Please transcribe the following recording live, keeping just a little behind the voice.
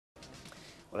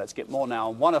Well, let's get more now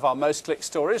on one of our most clicked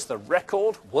stories, the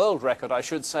world record, I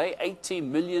should say, £80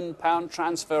 million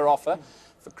transfer offer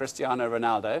for Cristiano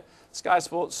Ronaldo. Sky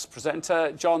Sports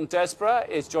presenter John Desborough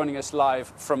is joining us live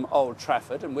from Old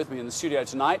Trafford, and with me in the studio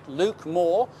tonight, Luke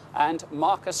Moore and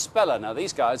Marcus Speller. Now,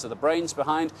 these guys are the brains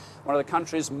behind one of the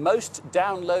country's most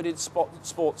downloaded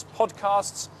sports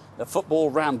podcasts, the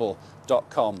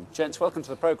footballramble.com. Gents, welcome to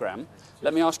the programme.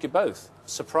 Let me ask you both,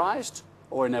 surprised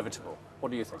or inevitable? What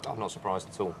do you think? I'm not surprised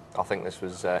at all. I think this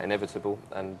was inevitable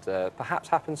and perhaps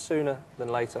happened sooner than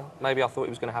later. Maybe I thought it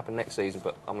was going to happen next season,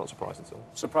 but I'm not surprised at all.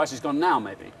 Surprised he's gone now,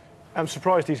 maybe? I'm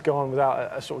surprised he's gone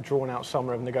without a sort of drawn-out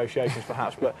summer of negotiations,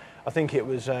 perhaps. But I think it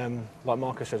was, like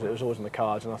Marcus says, it was always in the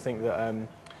cards, and I think that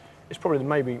it's probably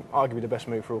arguably the best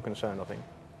move for all concerned, I think.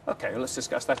 OK, well, let's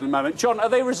discuss that in a moment. John, are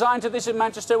they resigned to this in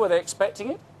Manchester? Were they expecting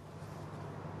it?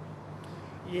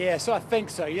 Yes, I think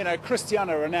so. You know,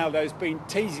 Cristiano Ronaldo's been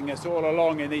teasing us all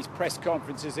along in these press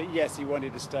conferences that, yes, he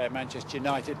wanted to stay at Manchester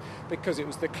United because it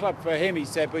was the club for him, he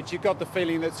said, but you got the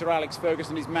feeling that Sir Alex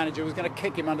Ferguson, his manager, was going to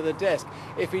kick him under the desk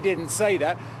if he didn't say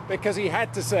that, because he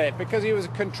had to say it, because he was a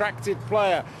contracted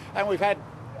player. And we've had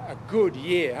a good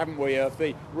year, haven't we, of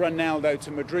the Ronaldo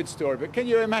to Madrid story. But can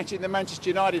you imagine the Manchester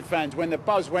United fans when the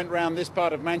buzz went round this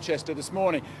part of Manchester this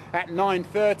morning at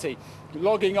 9:30,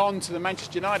 logging on to the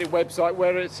Manchester United website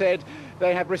where it said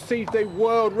they have received a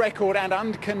world record and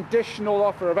unconditional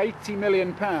offer of £80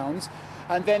 million.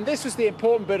 And then this was the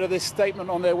important bit of this statement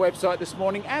on their website this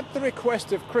morning. At the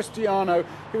request of Cristiano,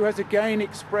 who has again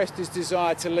expressed his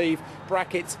desire to leave,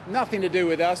 brackets, nothing to do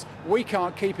with us, we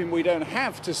can't keep him, we don't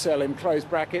have to sell him, close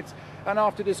brackets. And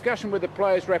after discussion with the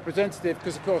players' representative,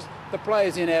 because of course the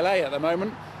player's in LA at the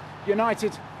moment,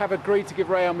 United have agreed to give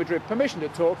Real Madrid permission to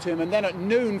talk to him, and then at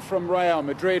noon from Real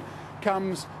Madrid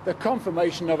comes the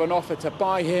confirmation of an offer to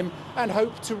buy him and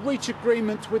hope to reach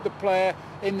agreement with the player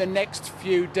in the next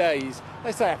few days.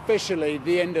 They say officially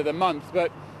the end of the month,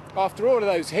 but after all of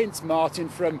those hints, Martin,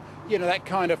 from, you know, that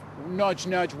kind of nudge,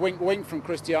 nudge, wink, wink from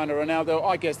Cristiano Ronaldo,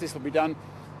 I guess this will be done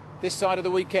this side of the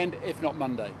weekend, if not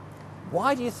Monday.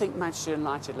 Why do you think Manchester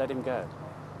United let him go?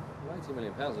 £80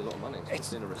 million is a lot of money.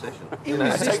 It's in a recession.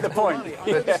 Take the point.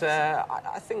 But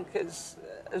I think, as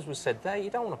was said there, you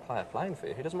don't want a player playing for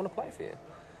you who doesn't want to play for you.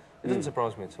 It doesn't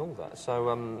surprise me at all, that.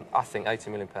 So I think £80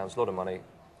 million, a lot of money.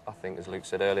 I think, as Luke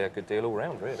said earlier, a good deal all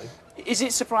round, really. Is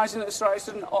it surprising that Sir Alex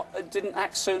didn't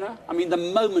act sooner? I mean, the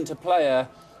moment a player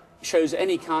shows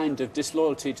any kind of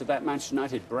disloyalty to that Manchester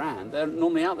United brand, they're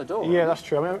normally out the door. Yeah, that's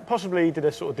true. I mean, possibly he did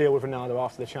a sort of deal with Ronaldo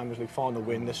after the Champions League final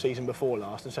win the season before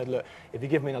last and said, look, if you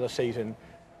give me another season,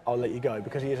 I'll let you go,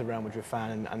 because he is a Real Madrid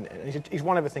fan and he's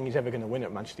won everything he's ever going to win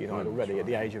at Manchester United already at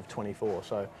the age of 24,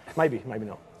 so maybe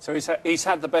not. So he's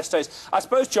had the best days. I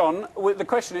suppose, John, the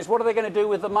question is, what are they going to do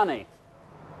with the money?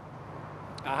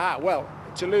 Well,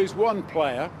 to lose one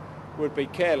player would be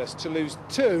careless. To lose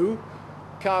two,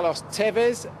 Carlos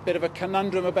Tevez, a bit of a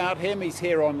conundrum about him. He's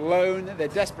here on loan. They're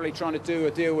desperately trying to do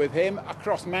a deal with him.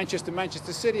 Across Manchester,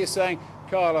 Manchester City is saying,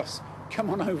 Carlos,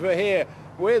 come on over here.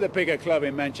 We're the bigger club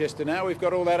in Manchester now. We've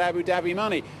got all that Abu Dhabi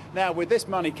money. Now, with this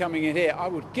money coming in here, I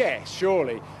would guess,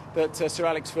 surely, that Sir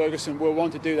Alex Ferguson will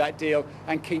want to do that deal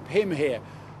and keep him here.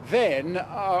 Then,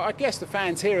 I guess the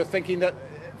fans here are thinking that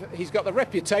he's got the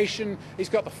reputation, he's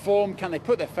got the form. Can they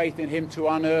put their faith in him to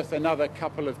unearth another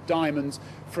couple of diamonds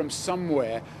from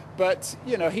somewhere? But,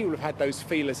 you know, he would have had those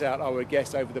feelers out, I would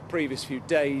guess, over the previous few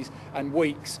days and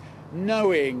weeks,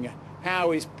 knowing how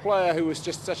his player, who was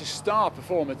just such a star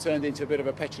performer, turned into a bit of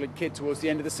a petulant kid towards the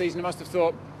end of the season. He must have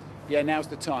thought, yeah, now's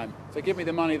the time. So give me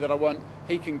the money that I want,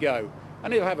 he can go.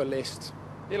 And he'll have a list.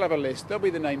 He'll have a list. There'll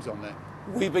be the names on there.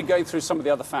 We've been going through some of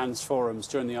the other fans' forums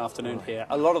during the afternoon here.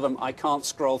 A lot of them I can't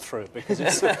scroll through because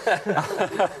it's,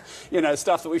 you know,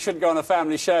 stuff that we shouldn't go on a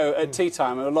family show at tea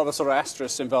time, and a lot of sort of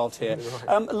asterisks involved here.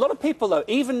 A lot of people, though,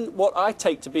 even what I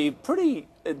take to be pretty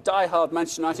die-hard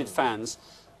Manchester United fans,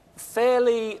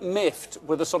 fairly miffed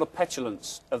with the sort of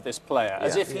petulance of this player,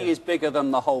 as if he is bigger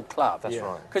than the whole club. That's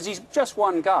right. Because he's just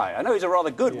one guy. I know he's a rather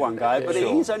good one guy, but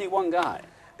he's only one guy.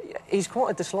 He's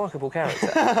quite a dislikable character.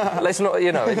 Let's not,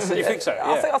 you know... You think so?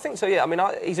 Yeah. I think so, yeah. I mean,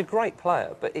 he's a great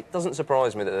player, but it doesn't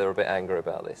surprise me that they're a bit angry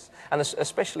about this. And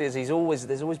especially as there's always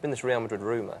been this Real Madrid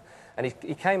rumour. And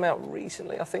he came out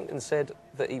recently, I think, and said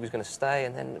that he was going to stay,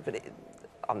 and then... But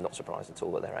I'm not surprised at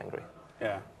all that they're angry.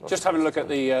 Yeah, just having a look at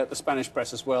the Spanish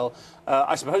press as well.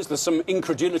 I suppose there's some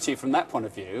incredulity from that point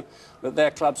of view that their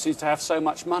club seems to have so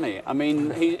much money. I mean,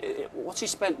 what's he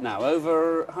spent now?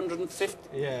 Over 150?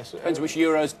 Yes. Depends which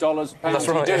euros, dollars, pounds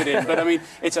you do it in. But I mean,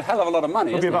 it's a hell of a lot of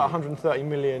money. It'll be about £130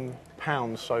 million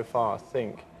so far, I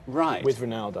think. Right. With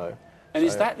Ronaldo. And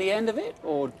is that the end of it,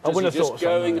 or I does he wouldn't have just thought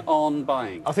so, going no. on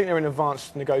buying? I think they're in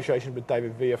advanced negotiations with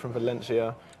David Villa from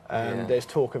Valencia. There's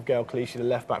talk of Gael Clichy, the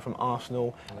left back from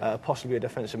Arsenal, possibly a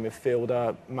defensive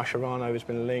midfielder. Mascherano has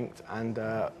been linked, and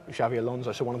Xavi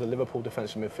Alonso, so one of the Liverpool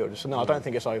defensive midfielders. So no, I don't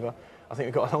think it's over. I think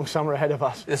we've got a long summer ahead of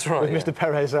us. That's right, with yeah. Mr.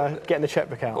 Perez getting the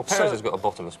chequebook out. Well, Perez has got a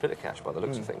bottomless pit of cash by the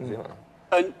looks of things, yeah.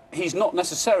 And he's not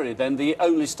necessarily then the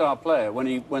only star player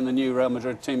when the new Real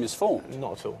Madrid team is formed.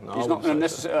 Not at all. No, He's not going to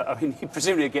necessarily. I mean, he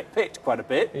presumably get picked quite a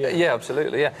bit. Yeah,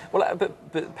 absolutely. Yeah. Well,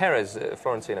 but Perez,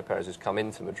 Florentino Perez, has come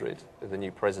into Madrid, the new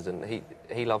president.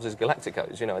 He loves his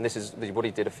Galacticos, you know, and this is what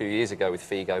he did a few years ago with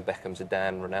Figo, Beckham,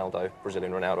 Zidane, Ronaldo,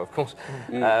 Brazilian Ronaldo, of course.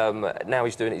 Now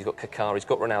he's doing it. He's got Kaká, he's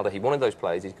got Ronaldo. He wanted those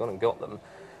players. He's gone and got them,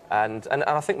 and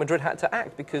I think Madrid had to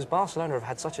act because Barcelona have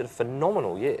had such a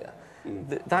phenomenal year.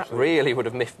 That really would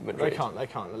have miffed Madrid. They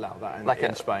can't allow that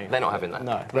in Spain. They're not having that.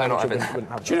 No, they're not having that.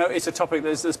 that. Do you know, it's a topic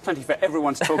there's plenty for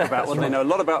everyone to talk about when they know a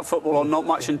lot about football or not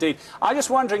much indeed. I'm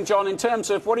just wondering, John, in terms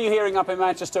of what are you hearing up in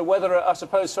Manchester, whether, I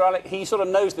suppose, Sir Alex, he sort of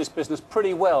knows this business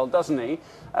pretty well, doesn't he?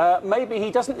 Maybe he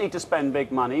doesn't need to spend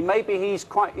big money. Maybe he's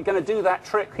quite going to do that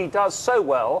trick he does so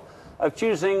well of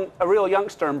choosing a real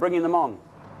youngster and bringing them on.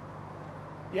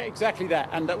 Yeah, exactly that.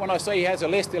 And when I say he has a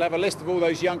list, he'll have a list of all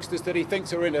those youngsters that he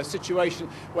thinks are in a situation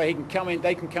where he can come in,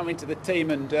 they can come into the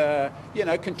team and, you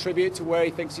know, contribute to where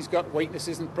he thinks he's got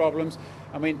weaknesses and problems.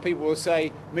 I mean, people will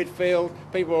say midfield.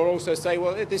 People will also say,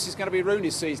 well, this is going to be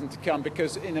Rooney's season to come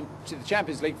because in the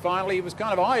Champions League final, he was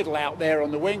kind of idle out there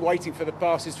on the wing, waiting for the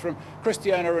passes from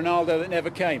Cristiano Ronaldo that never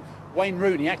came. Wayne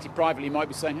Rooney actually privately might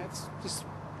be saying, this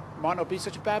might not be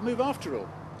such a bad move after all.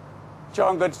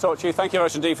 John, good to talk to you. Thank you very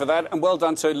much indeed for that. And well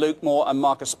done to Luke Moore and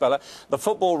Marcus Speller. The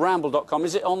footballramble.com,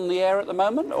 is it on the air at the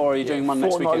moment, or are you doing one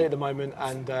next weekend? Fortnightly at the moment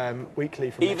and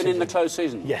weekly from Even in the close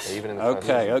season? Yes. Even in the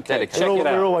Okay. Dedicated. Check it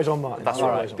out. We're always on, Martin. That's All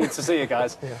right. right. Good to see you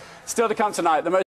guys. Still to come tonight, the most